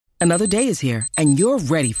Another day is here, and you're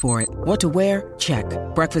ready for it. What to wear? Check.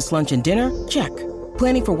 Breakfast, lunch, and dinner? Check.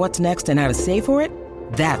 Planning for what's next and how to save for it?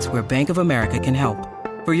 That's where Bank of America can help.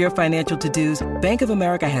 For your financial to-dos, Bank of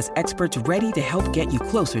America has experts ready to help get you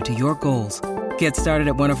closer to your goals. Get started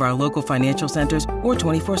at one of our local financial centers or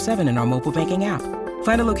 24/7 in our mobile banking app.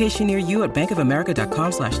 Find a location near you at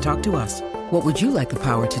bankofamerica.com/talktous. What would you like the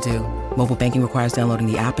power to do? Mobile banking requires downloading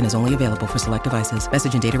the app and is only available for select devices.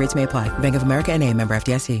 Message and data rates may apply. Bank of America N.A., member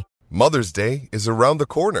FDIC. Mother's Day is around the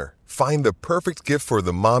corner. Find the perfect gift for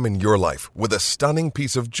the mom in your life with a stunning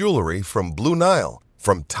piece of jewelry from Blue Nile.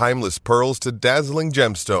 From timeless pearls to dazzling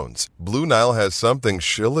gemstones, Blue Nile has something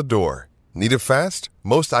she'll adore. Need it fast?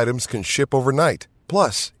 Most items can ship overnight.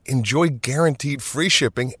 Plus, enjoy guaranteed free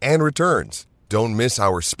shipping and returns. Don't miss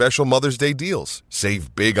our special Mother's Day deals.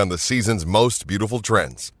 Save big on the season's most beautiful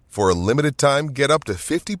trends. For a limited time, get up to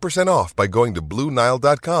 50% off by going to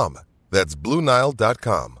BlueNile.com. That's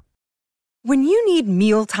BlueNile.com. When you need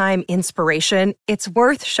mealtime inspiration, it's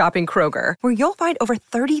worth shopping Kroger, where you'll find over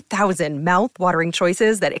 30,000 mouth-watering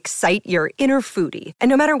choices that excite your inner foodie. And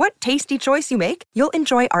no matter what tasty choice you make, you'll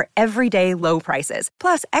enjoy our everyday low prices,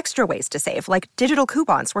 plus extra ways to save, like digital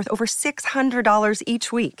coupons worth over $600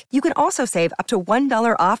 each week. You can also save up to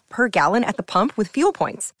 $1 off per gallon at the pump with fuel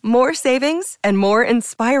points. More savings and more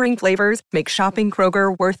inspiring flavors make shopping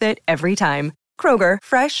Kroger worth it every time. Kroger,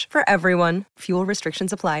 fresh for everyone. Fuel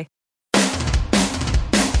restrictions apply.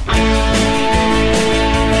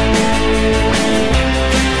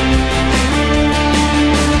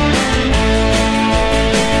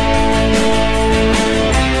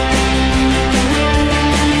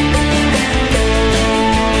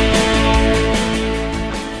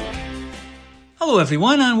 Hello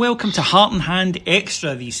everyone and welcome to Heart and Hand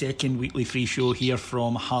Extra, the second weekly free show here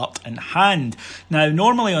from Heart and Hand. Now,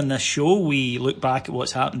 normally on this show we look back at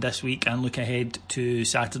what's happened this week and look ahead to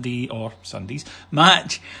Saturday or Sunday's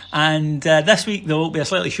match, and this week there will be a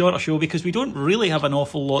slightly shorter show because we don't really have an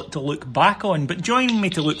awful lot to look back on. But joining me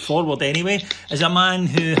to look forward anyway is a man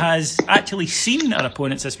who has actually seen our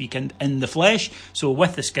opponents this weekend in the flesh. So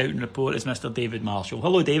with the scouting report is Mr. David Marshall.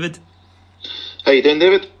 Hello David. How you doing,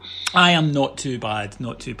 David? I am not too bad.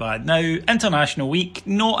 Now, international week,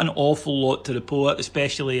 not an awful lot to report,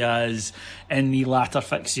 especially as in the latter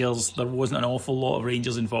fixtures there wasn't an awful lot of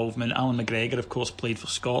Rangers involvement. Alan McGregor, of course, played for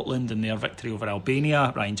Scotland in their victory over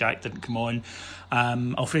Albania. Ryan Jack didn't come on.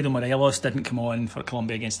 Alfredo Morelos didn't come on for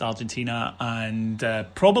Colombia against Argentina. And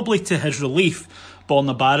probably to his relief,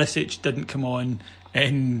 Borna Barisic didn't come on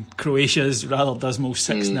in Croatia's rather dismal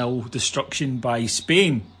 6-0 destruction by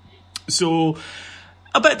Spain. So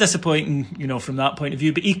a bit disappointing, from that point of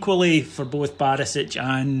view, but equally for both Barisic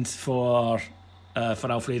and for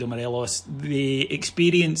Alfredo Morelos, the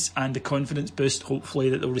experience and the confidence boost, hopefully,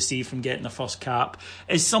 that they'll receive from getting their first cap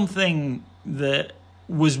is something that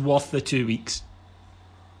was worth the 2 weeks.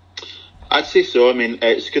 I'd say so. I mean,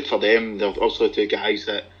 it's good for them. They're also two guys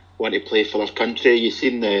that want to play for their country. You've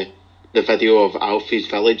seen the video of Alfie's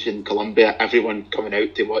village in Colombia, everyone coming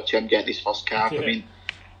out to watch him get his first cap. Yeah. I mean,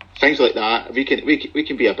 things like that, we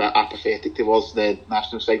can be a bit apathetic towards the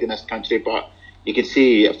national side in this country, but you can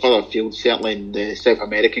see further afield, certainly in the South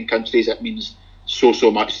American countries, it means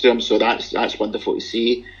so much to them. So that's wonderful to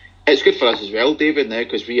see. It's good for us as well, David, now,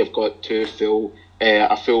 because we have got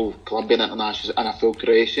a full Colombian internationals and a full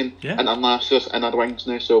Croatian internationals in our wings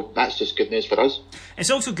now. So that's just good news for us.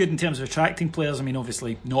 It's also good in terms of attracting players. I mean,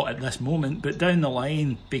 obviously not at this moment, but down the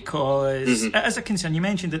line, because it is a concern. You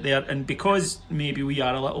mentioned it there, and because maybe we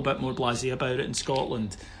are a little bit more blasé about it in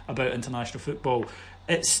Scotland, about international football,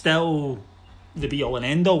 it's still the be-all and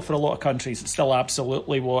end-all for a lot of countries. It's still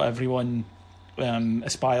absolutely what everyone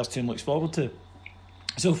aspires to and looks forward to.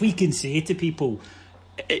 So if we can say to people,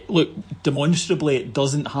 look, demonstrably it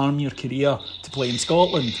doesn't harm your career to play in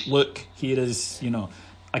Scotland. Look, here is,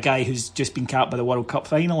 a guy who's just been capped by the World Cup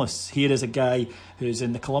finalists. Here is a guy who's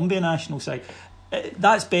in the Colombia national side.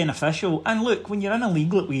 That's beneficial. And look, when you're in a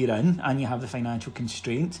league like we're in and you have the financial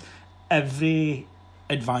constraints, every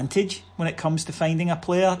advantage when it comes to finding a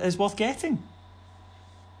player is worth getting.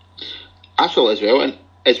 Absolutely as well. And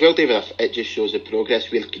as well, David, it just shows the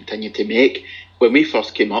progress we'll continue to make. When we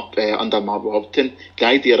first came up under Mark Robson, the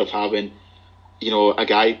idea of having, a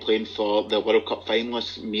guy playing for the World Cup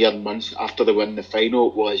finalists mere months after they win the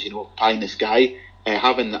final was, pie in the sky.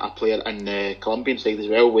 Having a player in the Colombian side as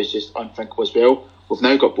well was just unthinkable as well. We've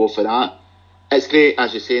now got both of that. It's great,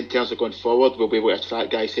 as you say, in terms of going forward, we'll be able to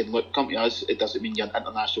attract guys saying, look, come to us. It doesn't mean your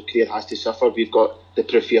international career has to suffer. We've got the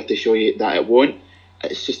proof here to show you that it won't.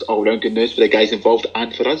 It's just all round good news for the guys involved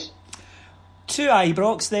and for us. To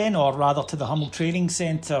Ibrox then, or rather to the Hummel Training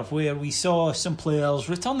Centre, where we saw some players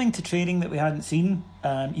returning to training that we hadn't seen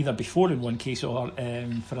either before in one case or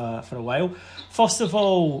for a while. First of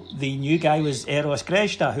all, the new guy was Eros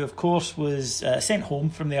Grezda, who of course was sent home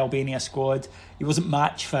from the Albania squad. He wasn't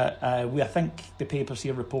match fit. I think the papers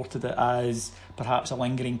here reported it as perhaps a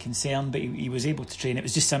lingering concern, but he was able to train. It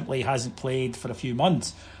was just simply he hasn't played for a few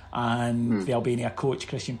months. And the Albania coach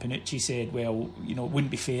Christian Panucci said, well, it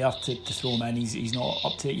wouldn't be fair to throw him in, he's not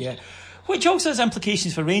up to it yet, which also has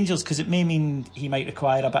implications for Rangers, because it may mean he might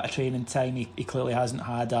require a bit of training time. He clearly hasn't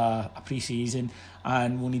had a pre-season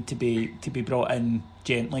and will need to be brought in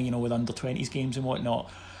gently, with under-20s games and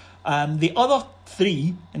whatnot. The other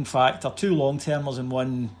three, in fact, are two long-termers and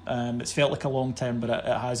one it's felt like a long-term, but it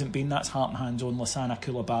hasn't been. That's Heart and Hand's own Lassana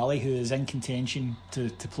Koulibaly, who is in contention to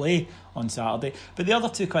play on Saturday. But the other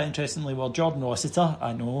two, quite interestingly, were Jordan Rossiter,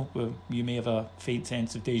 I know, you may have a faint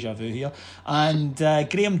sense of deja vu here, and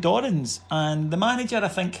Graham Dorrans. And the manager, I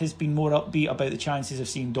think, has been more upbeat about the chances of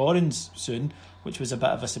seeing Dorrans soon, which was a bit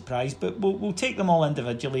of a surprise. But we'll take them all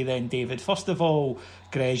individually then, David. First of all,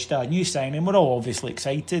 Grezda, a new signing. We're all obviously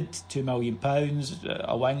excited. £2 million,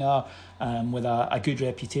 a winger with a good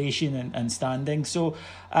reputation and standing. So,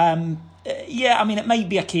 it might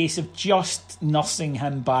be a case of just nursing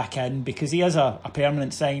him back in, because he is a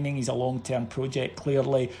permanent signing. He's a long-term project,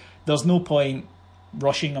 clearly. There's no point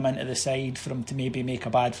rushing him into the side for him to maybe make a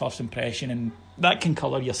bad first impression, and that can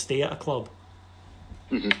colour your stay at a club.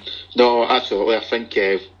 Mm-hmm. No, absolutely. I think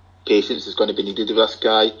patience is going to be needed with this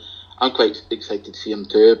guy. I'm quite excited to see him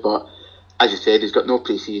too, but as you said, he's got no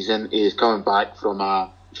pre-season. He's coming back from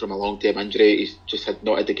a long-term injury. He's just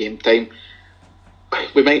not had the game time.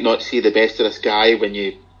 We might not see the best of this guy when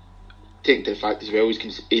you take into the fact as well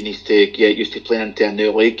he needs to get used to playing into a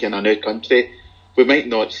new league in a new country. We might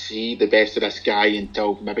not see the best of this guy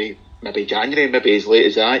until maybe January, maybe as late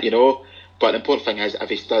as that, But the important thing is, if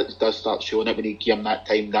he does start showing it, we need to give him that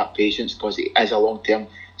time, that patience, because he is a long-term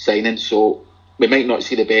signing. So we might not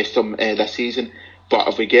see the best of him this season, but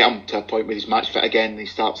if we get him to a point where he's match fit again and he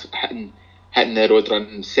starts hitting the road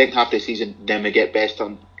running second half of the season, then we get best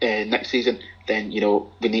on next season, then,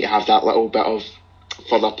 we need to have that little bit of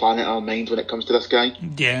further plan in our mind when it comes to this guy.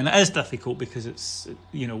 Yeah, and it is difficult because it's,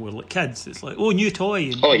 we're like kids. It's like, new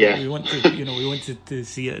toy. And, we want to, we wanted to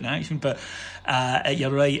see it in action. But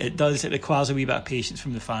you're right, it requires a wee bit of patience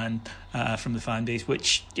from the fan base,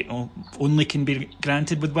 which only can be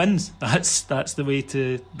granted with wins. That's the way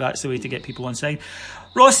to get people on side.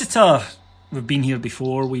 Rossiter, we've been here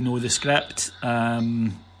before. We know the script.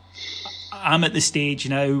 I'm at the stage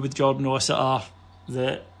now with Jordan Rossiter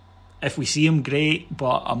that if we see him, great,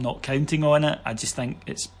 but I'm not counting on it. I just think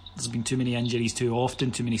there's been too many injuries too often,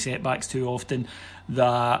 too many setbacks too often,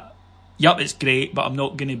 that, it's great, but I'm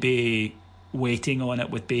not going to be waiting on it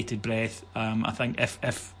with bated breath. I think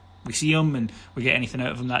if we see him and we get anything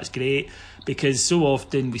out of him, that's great, because so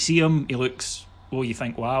often we see him, he looks, you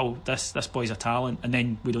think, wow, this boy's a talent, and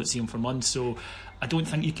then we don't see him for months. So I don't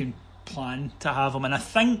think you can plan to have him. And I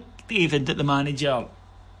think, David, that the manager,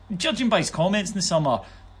 judging by his comments in the summer,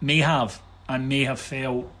 may have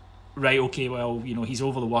felt, right, okay, well, he's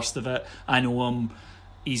over the worst of it. I know him.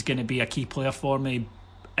 He's going to be a key player for me.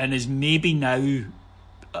 And is maybe now,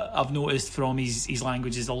 I've noticed from his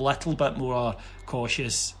language, is a little bit more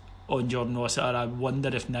cautious on Jordan Rossiter. I wonder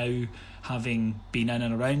if now, having been in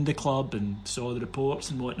and around the club and saw the reports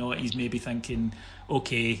and whatnot, he's maybe thinking,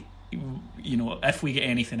 okay, if we get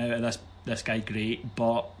anything out of this guy, great,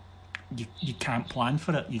 but you can't plan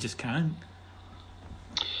for it. You just can't.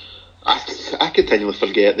 I continually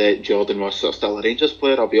forget that Jordan Rossiter's still a Rangers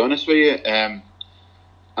player, I'll be honest with you.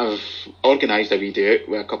 I've organised a wee day out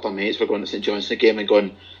with a couple of mates. We're going to St Johnstone game and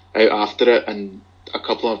going out after it, and a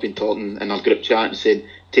couple have been talking in our group chat and saying,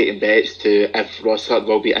 taking bets to if Rossiter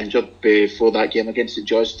will be injured before that game against St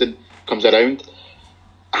Johnstone comes around.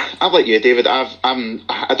 I'm like you, David. I don't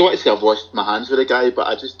want to say I've washed my hands with the guy, but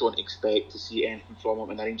I just don't expect to see anything from him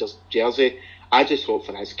in the Rangers jersey. I just hope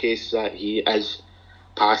for his case that he is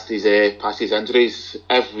past his injuries.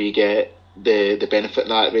 If we get the benefit of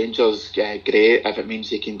that at Rangers, great. If it means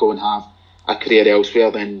he can go and have a career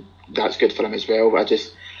elsewhere, then that's good for him as well. I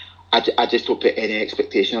just don't put any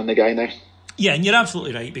expectation on the guy now. Yeah, and you're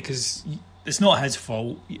absolutely right, because it's not his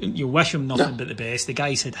fault. You wish him nothing but the best. The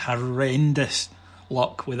guy's had horrendous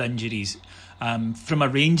luck with injuries. From a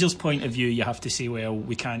Rangers point of view, you have to say, well,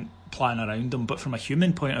 we can't plan around him. But from a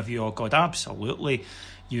human point of view, oh God, absolutely.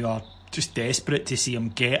 You are just desperate to see him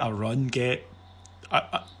get a run, get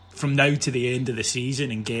from now to the end of the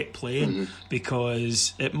season and get playing,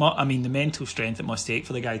 because the mental strength it must take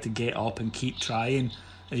for the guy to get up and keep trying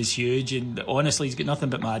is huge, and honestly he's got nothing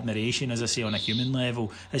but my admiration, as I say, on a human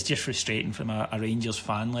level. It's just frustrating from a Rangers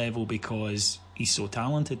fan level because he's so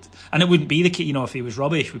talented, and it wouldn't be the case, if he was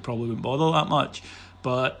rubbish we probably wouldn't bother that much,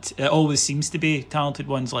 but it always seems to be talented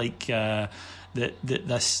ones like that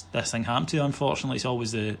this thing happened to. Unfortunately, it's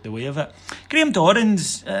always the way of it. Graham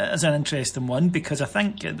Dorrans is an interesting one because I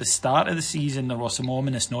think at the start of the season there were some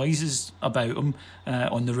ominous noises about him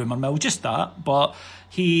on the rumour mill, just that, but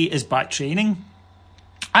he is back training,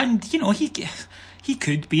 and he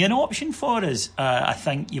could be an option for us. I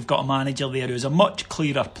think you've got a manager there who has a much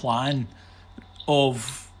clearer plan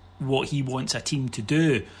of what he wants a team to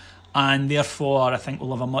do, and therefore I think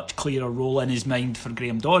we'll have a much clearer role in his mind for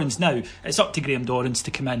Graham Dorrans. Now, it's up to Graham Dorrans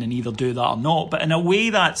to come in and either do that or not, but in a way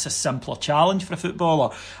that's a simpler challenge for a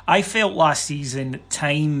footballer. I felt last season at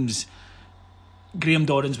times Graham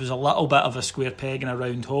Dorrans was a little bit of a square peg in a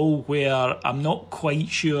round hole, where I'm not quite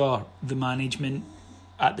sure the management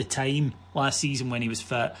at the time last season when he was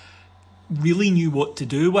fit really knew what to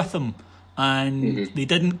do with him. And they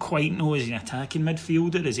didn't quite know, is he an attacking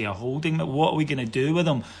midfielder, is he a holding, what are we going to do with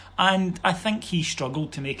him? And I think he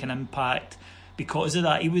struggled to make an impact because of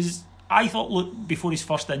that. I thought before his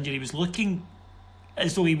first injury he was looking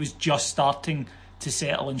as though he was just starting to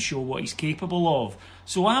settle and show what he's capable of.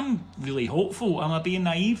 So I'm really hopeful. Am I being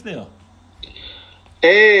naive there?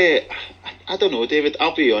 I don't know, David,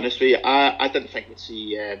 I'll be honest with you. I didn't think we'd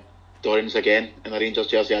see Dorrans again in a Rangers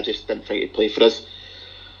jersey. I just didn't think he'd play for us.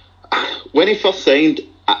 When he first signed,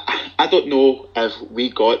 I don't know if we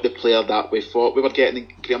got the player that we thought we were getting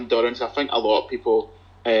in Graham Dorrans. I think a lot of people,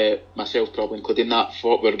 myself probably including that,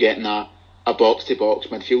 thought we were getting a box-to-box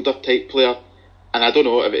midfielder type player. And I don't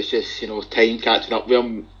know if it's just time catching up with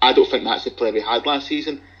him. I don't think that's the player we had last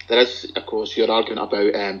season. There is, of course, your argument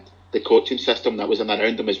about the coaching system that was in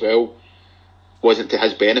around him as well. Wasn't to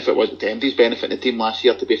his benefit, wasn't to MD's benefit in the team last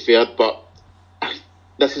year, to be fair. But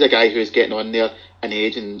this is a guy who's getting on there in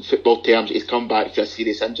age in football terms. He's come back for a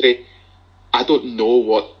serious injury. I don't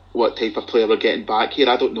know what type of player we're getting back here.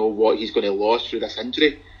 I don't know what he's going to lose through this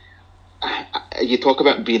injury. You talk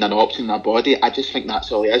about him being an option in our body. I just think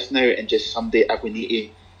that's all he is now, and just somebody, if we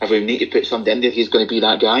need to put somebody in there, he's going to be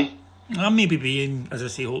that guy. I'm maybe being, as I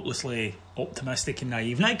say, hopelessly optimistic and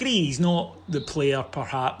naive. And I agree, he's not the player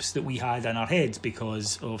perhaps that we had in our heads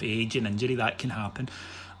because of age and injury. That can happen.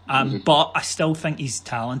 But I still think he's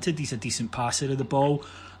talented. He's a decent passer of the ball,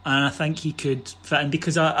 and I think he could fit in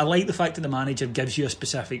because I like the fact that the manager gives you a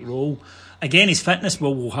specific role. Again, his fitness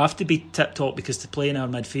will have to be tip-top because to play in our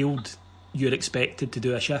midfield, you're expected to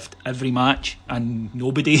do a shift every match, and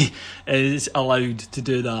nobody is allowed to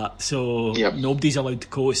do that. So Nobody's allowed to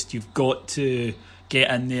coast. You've got to get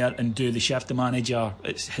in there and do the shift. The manager,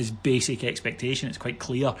 it's his basic expectation. It's quite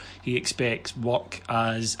clear. He expects work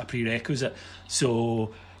as a prerequisite.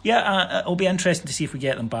 So it'll be interesting to see if we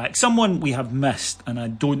get them back. Someone we have missed, and I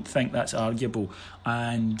don't think that's arguable,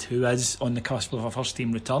 and who is on the cusp of a first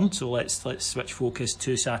team return. So let's switch focus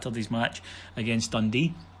to Saturday's match against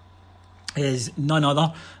Dundee. Is none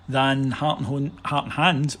other than Heart and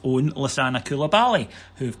Hand's own Lassana Coulibaly,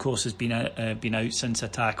 who of course has been out since a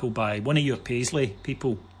tackle by one of your Paisley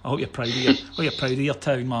people. I hope you're proud of your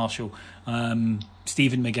town, Marshall,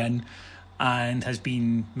 Stephen McGinn, and has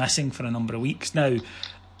been missing for a number of weeks now.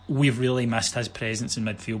 We've really missed his presence in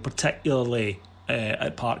midfield, particularly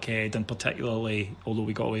at Parkhead, and particularly, although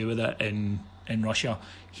we got away with it in Russia,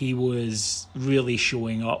 he was really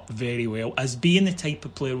showing up very well as being the type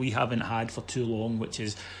of player we haven't had for too long, which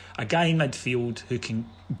is a guy in midfield who can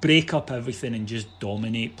break up everything and just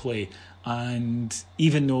dominate play. And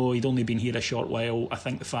even though he'd only been here a short while, I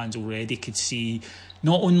think the fans already could see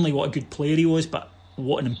not only what a good player he was, but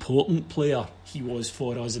what an important player he was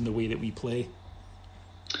for us in the way that we play.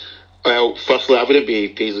 Well, firstly, I wouldn't be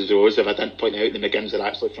Paisley's Rose if I didn't point out the McGinns are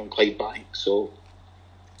actually from Clydebank, so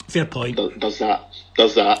fair point. Does that. When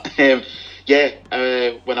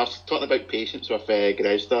I was talking about patience with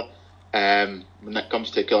Grezda, when it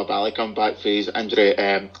comes to Coulibaly coming back for his injury,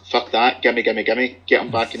 fuck that, gimme, get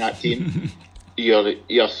him back in that team.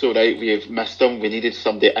 You're so right, we've missed him. We needed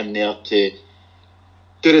somebody in there to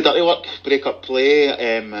do the dirty work, break up play.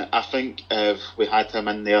 I think if we had him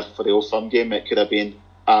in there for the Old Firm game, it could have been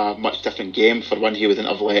a much different game. For one, he wouldn't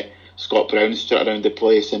have let Scott Brown strut around the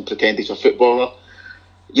place and pretend he's a footballer.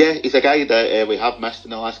 Yeah, he's a guy that we have missed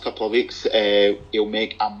in the last couple of weeks. He'll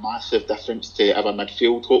make a massive difference to our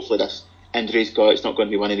midfield. Hopefully this injury he's got, it's not going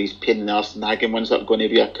to be one of these pain in the arse nagging ones that are going to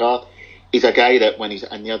be a card. He's a guy that when he's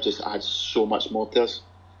in there just adds so much more to us.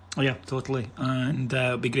 Oh yeah, totally. And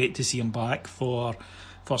it'll be great to see him back for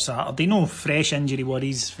for Saturday. No fresh injury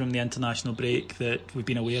worries from the international break that we've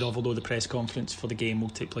been aware of, although the press conference for the game will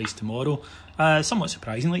take place tomorrow. Somewhat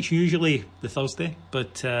surprisingly, it's usually the Thursday,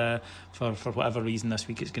 but for whatever reason this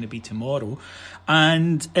week it's going to be tomorrow.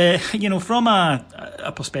 And from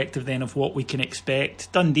a perspective then of what we can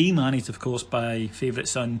expect, Dundee managed, of course, by favourite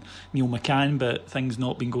son Neil McCann, but things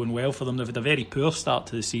not been going well for them. They've had a very poor start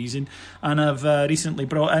to the season, and have recently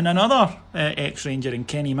brought in another ex-Ranger in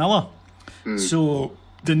Kenny Miller. So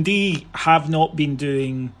Dundee have not been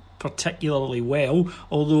doing particularly well,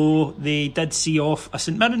 although they did see off a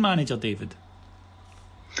St Mirren manager, David.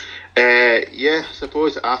 I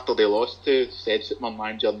suppose after they lost to said St Mirren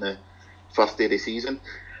manager on the first day of the season,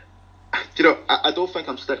 I don't think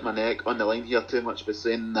I'm sticking my neck on the line here too much by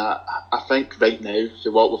saying that. I think right now,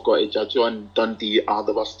 for what we've got to judge on, Dundee are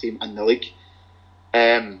the worst team in the league.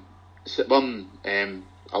 St Mirren,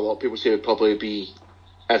 a lot of people say would probably be,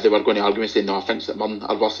 if they were going to argue, saying no, I think St Mirren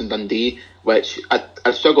are worse than Dundee, which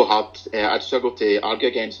I'd struggle hard. I'd struggle to argue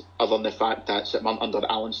against, other than the fact that St Mirren under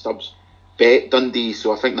Alan Stubbs bet Dundee,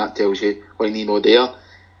 so I think that tells you what you need to know there.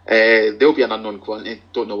 There'll be an unknown quantity.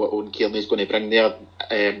 Don't know what Owen Kearney is going to bring there.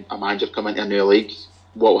 A manager coming into a new league,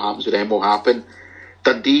 what happens with them will happen.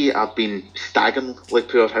 Dundee have been staggeringly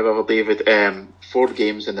poor, however, David. 4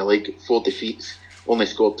 games in the league, 4 defeats, only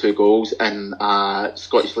scored 2 goals, and a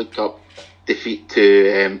Scottish League Cup defeat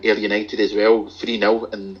to Ayr United as well,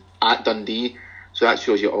 3-0 at Dundee. So that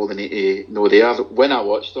shows you all they need to know there. When I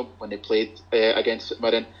watched them, when they played against St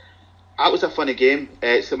Mirren, that was a funny game.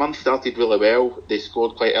 St Mirren started really well. They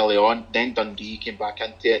scored quite early on. Then Dundee came back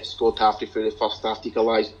into it, scored halfway through the first half to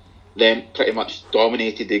equalise. Then pretty much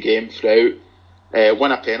dominated the game throughout.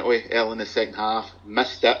 Won a penalty early in the second half,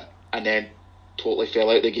 missed it, and then totally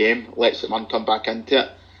fell out of the game. Let St Mirren come back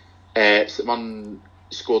into it. St Mirren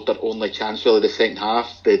scored their only chance really the second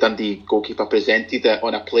half. The Dundee goalkeeper presented it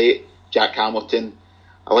on a plate. Jack Hamilton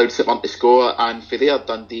allowed St Mirren to score, and for there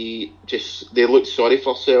Dundee they looked sorry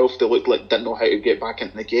for themselves. They looked like they didn't know how to get back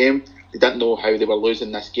into the game. They didn't know how they were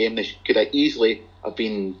losing this game. They could have easily have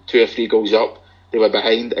been 2 or 3 goals up. They were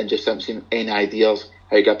behind and just didn't seem any ideas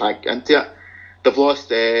how to get back into it. They've lost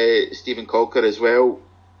Stephen Colker as well.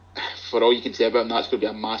 For all you can say about him, that's going to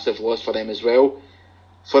be a massive loss for them as well.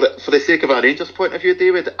 For the sake of a Rangers point of view,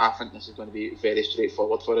 David, I think this is going to be very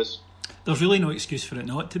straightforward for us. There's really no excuse for it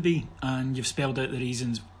not to be, and you've spelled out the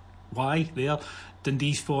reasons why there.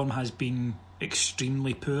 Dundee's form has been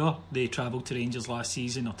extremely poor. They travelled to Rangers last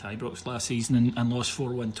season, or Ibrox last season, and lost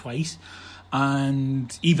 4-1 twice.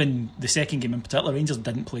 And even the second game in particular, Rangers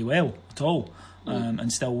didn't play well at all,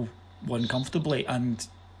 and still won comfortably. And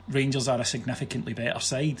Rangers are a significantly better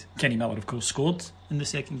side. Kenny Miller, of course, scored in the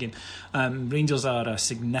second game. Rangers are a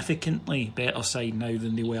significantly better side now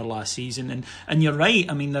than they were last season. And you're right,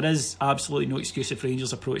 I mean, there is absolutely no excuse if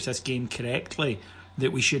Rangers approach this game correctly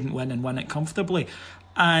that we shouldn't win and win it comfortably.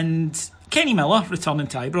 And Kenny Miller returning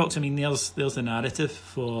to Ibrox, I mean, there's the narrative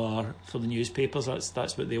for the newspapers.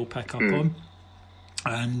 That's what they'll pick up on.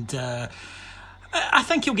 And I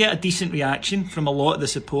think he'll get a decent reaction from a lot of the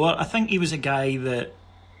support. I think he was a guy that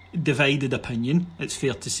divided opinion, it's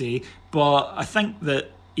fair to say, but I think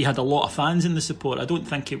that he had a lot of fans in the support. I don't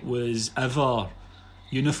think it was ever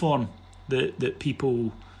uniform that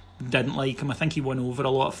people didn't like him. I think he won over a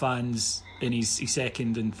lot of fans in his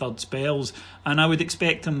second and third spells, and I would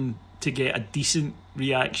expect him to get a decent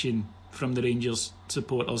reaction from the Rangers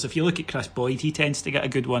supporters. If you look at Chris Boyd, he tends to get a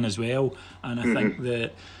good one as well, and I think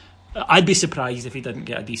that I'd be surprised if he didn't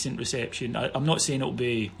get a decent reception. I'm not saying it'll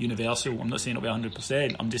be universal, I'm not saying it'll be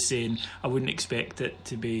 100%, I'm just saying I wouldn't expect it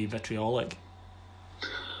to be vitriolic.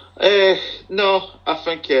 No, I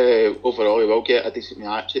think overall he will get a decent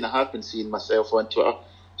reaction. I have been seeing myself on Twitter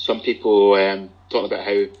some people talking about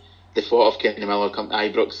how the thought of Kenny Miller coming to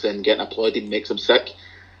Ibrox and getting applauded makes him sick.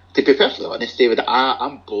 To be perfectly honest, David,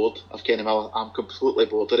 I'm bored of Kenny Miller. I'm completely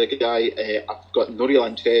bored of the guy. I've got no real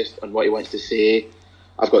interest in what he wants to say.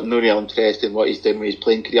 I've got no real interest in what he's doing with his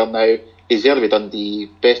playing career now. He's there with Dundee.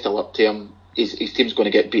 Best of luck to him. His team's going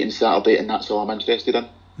to get beaten Saturday, and that's all I'm interested in.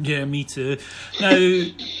 Yeah, me too. Now,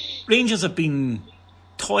 Rangers have been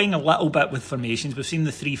toying a little bit with formations. We've seen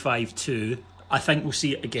the 3-5-2. I think we'll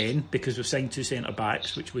see it again because we've signed 2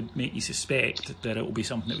 centre-backs, which would make you suspect that it will be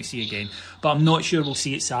something that we see again. But I'm not sure we'll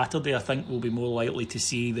see it Saturday. I think we'll be more likely to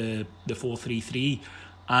see the 4-3-3.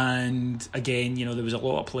 And again, you know, there was a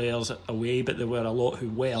lot of players away, but there were a lot who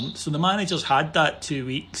weren't. So the manager's had that 2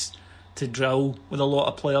 weeks to drill with a lot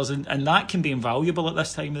of players, and that can be invaluable at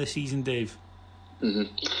this time of the season, Dave. Mm-hmm.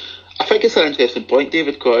 I think it's an interesting point,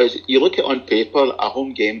 David, because you look at on paper a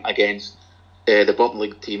home game against the bottom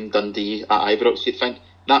league team, Dundee, at Ibrox, you'd think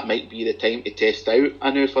that might be the time to test out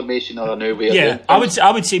a new formation or a new way of doing things.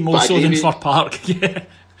 I would say more so than Fir Park.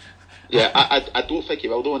 I don't think he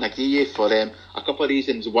will though, and I agree with you for a couple of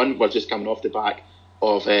reasons. One, we're just coming off the back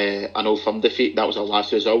of an Old Firm defeat. That was our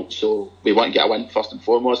last result, so we want to get a win first and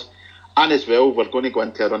foremost. And as well, we're going to go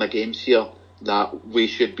into a run of games here that we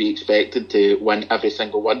should be expected to win every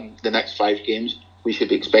single one. The next 5 games we should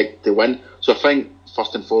be expected to win. So I think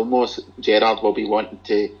first and foremost, Gerrard will be wanting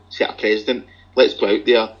to set a precedent. Let's go out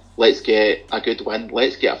there, let's get a good win,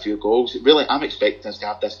 let's get a few goals. Really, I'm expecting us to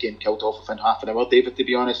have this game killed off within half an hour, David, to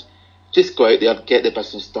be honest. Just go out there, get the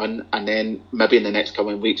business done, and then maybe in the next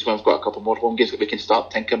coming weeks when we've got a couple more home games that we can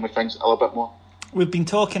start tinkering with things a little bit more. We've been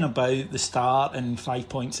talking about the start and 5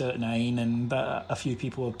 points out of 9, and a few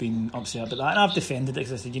people have been upset about that, and I've defended it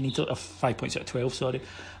because I said you need to 5 points out of 12. Sorry,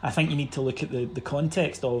 I think you need to look at the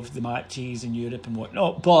context of the matches in Europe and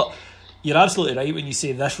whatnot. But you're absolutely right when you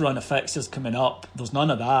say this run of fixtures coming up. There's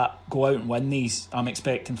none of that. Go out and win these. I'm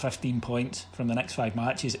expecting 15 points from the next 5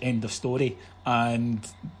 matches. End of story. And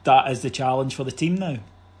that is the challenge for the team now.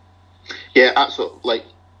 Yeah, absolutely. Like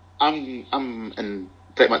I'm in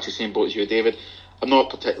pretty much the same boat as you, David. I'm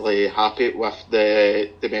not particularly happy with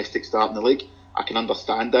the domestic start in the league. I can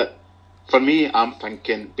understand it. For me, I'm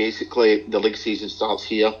thinking basically the league season starts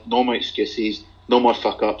here. No more excuses, no more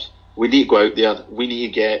fuck-ups. We need to go out there. We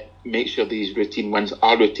need to make sure these routine wins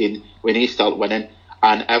are routine. We need to start winning.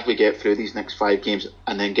 And if we get through these next 5 games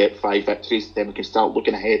and then get 5 victories, then we can start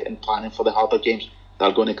looking ahead and planning for the harder games that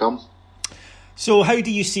are going to come. So how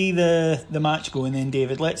do you see the match going then,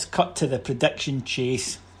 David? Let's cut to the prediction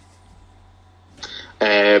chase.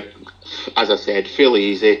 As I said, fairly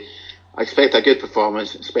easy. I expect a good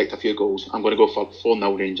performance, expect a few goals. I'm going to go for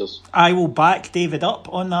 4-0 Rangers. I will back David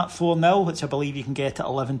up on that 4-0, which I believe you can get at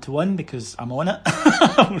 11-1 because I'm on it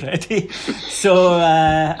already. So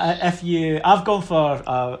I've gone for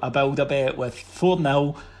a builder bet with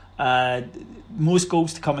 4-0. Most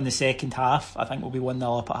goals to come in the second half. I think we'll be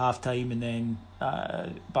 1-0 up at half time and then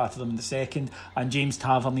batter them in the second. And James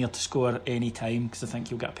Tavernier to score any time because I think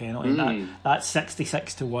he'll get a penalty. That's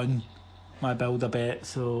 66-1, my builder bet.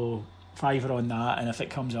 So 5 on that, and if it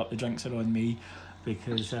comes up, the drinks are on me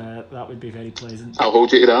because that would be very pleasant. I'll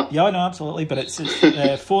hold you to that. Yeah, no, absolutely. But it's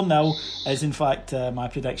 4-0 is in fact my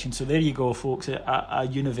prediction. So there you go, folks. A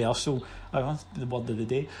universal. That's the word of the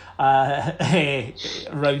day.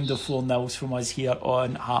 Round of 4-0s from us here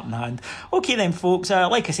on Heart and Hand. Okay then, folks.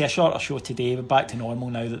 Like I say, a shorter show today. We're back to normal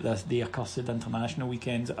now that the accursed international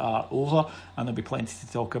weekends are over, and there'll be plenty to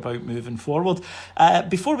talk about moving forward.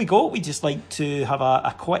 Before we go, we'd just like to have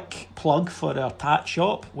a quick plug for our tat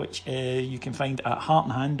shop, which you can find at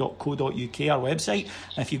heartandhand.co.uk, our website.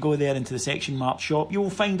 If you go there into the section marked shop, you'll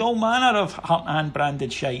find all manner of Heart and Hand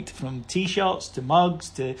branded shite, from t-shirts to mugs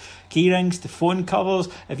to keyrings to phone covers.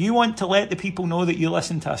 If you want to let the people know that you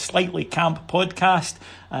listen to a slightly camp podcast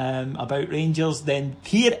about Rangers, then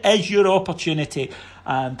here is your opportunity.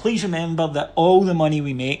 Please remember that all the money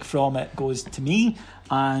we make from it goes to me,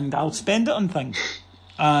 and I'll spend it on things.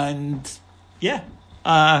 And yeah,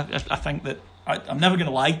 I think that I'm never going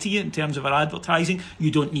to lie to you in terms of our advertising.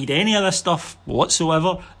 You don't need any of this stuff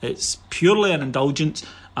whatsoever. It's purely an indulgence,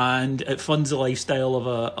 and it funds the lifestyle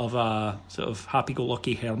of a sort of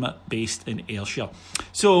happy-go-lucky hermit based in Ayrshire.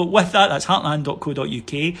 So with that, that's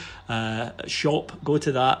heartland.co.uk shop. Go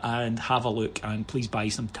to that and have a look, and please buy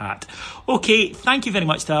some tat. Okay, thank you very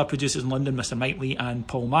much to our producers in London, Mr. Mike Lee and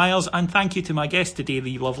Paul Myers, and thank you to my guest today,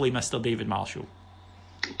 the lovely Mr. David Marshall.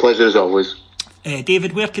 Pleasure as always.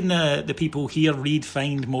 David, where can the people here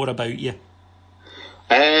find more about you?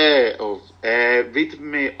 Read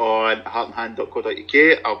me on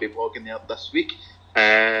heartandhand.co.uk. I'll be blogging there this week.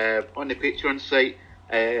 On the Patreon site,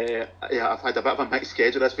 I've had a bit of a mixed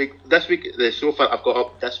schedule this week. The so far I've got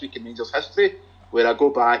up This Week in Rangers History, where I go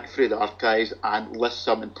back through the archives and list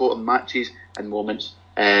some important matches and moments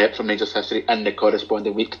from Rangers history in the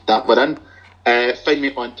corresponding week that we're in. Find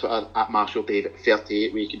me on Twitter at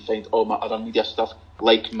MarshallDave38, where you can find all my other media stuff,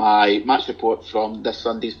 like my match report from this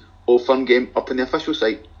Sunday's Old Firm game up on the official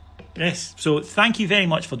site. Yes, so thank you very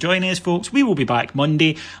much for joining us, folks. We will be back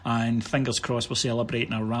Monday, and fingers crossed we're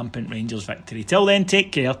celebrating our rampant Rangers victory. Till then,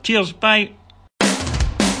 take care. Cheers, bye.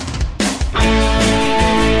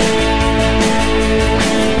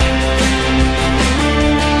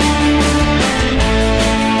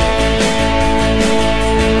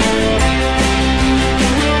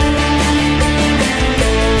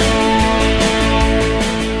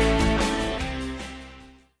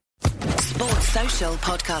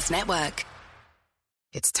 Podcast Network.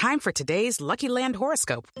 It's time for today's Lucky Land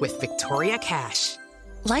horoscope with Victoria Cash.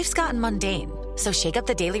 Life's gotten mundane, so shake up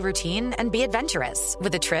the daily routine and be adventurous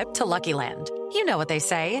with a trip to Lucky Land. You know what they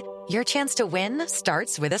say, your chance to win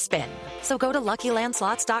starts with a spin. So go to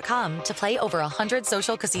LuckyLandSlots.com to play over 100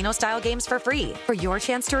 social casino-style games for free for your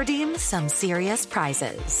chance to redeem some serious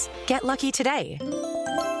prizes. Get lucky today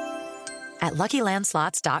at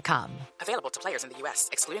LuckyLandSlots.com. Available to players in the U.S.,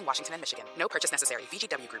 excluding Washington and Michigan. No purchase necessary.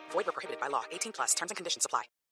 VGW Group. Void where prohibited by law. 18+. Terms and conditions apply.